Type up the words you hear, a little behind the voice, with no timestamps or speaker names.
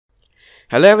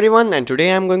Hello everyone, and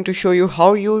today I am going to show you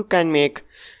how you can make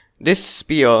this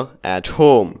spear at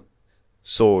home.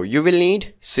 So you will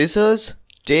need scissors,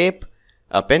 tape,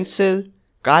 a pencil,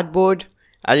 cardboard,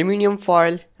 aluminium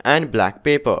foil and black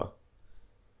paper.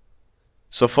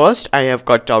 So first I have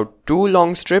cut out two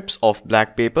long strips of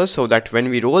black paper so that when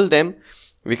we roll them,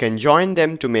 we can join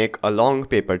them to make a long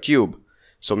paper tube.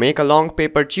 So make a long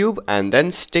paper tube and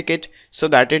then stick it so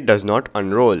that it does not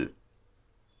unroll.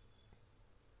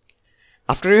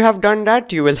 After you have done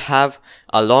that, you will have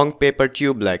a long paper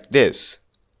tube like this.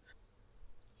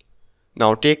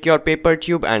 Now take your paper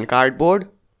tube and cardboard,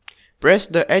 press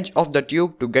the edge of the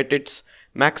tube to get its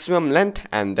maximum length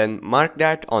and then mark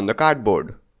that on the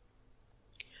cardboard.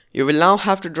 You will now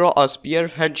have to draw a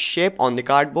spearhead shape on the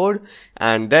cardboard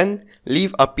and then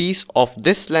leave a piece of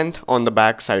this length on the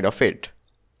back side of it.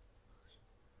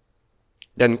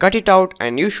 Then cut it out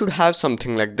and you should have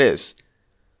something like this.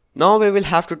 Now we will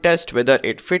have to test whether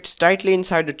it fits tightly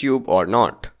inside the tube or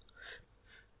not.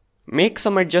 Make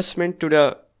some adjustment to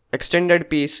the extended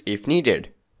piece if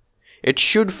needed. It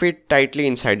should fit tightly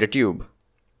inside the tube.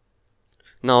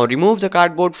 Now remove the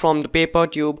cardboard from the paper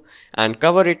tube and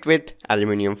cover it with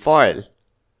aluminium foil.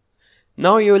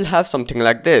 Now you will have something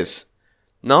like this.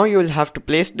 Now you will have to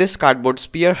place this cardboard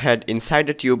spearhead inside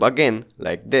the tube again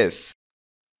like this.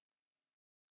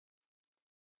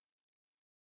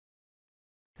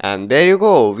 And there you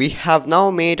go, we have now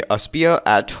made a spear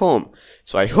at home.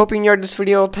 So I hope you enjoyed this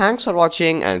video. Thanks for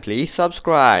watching and please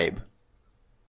subscribe.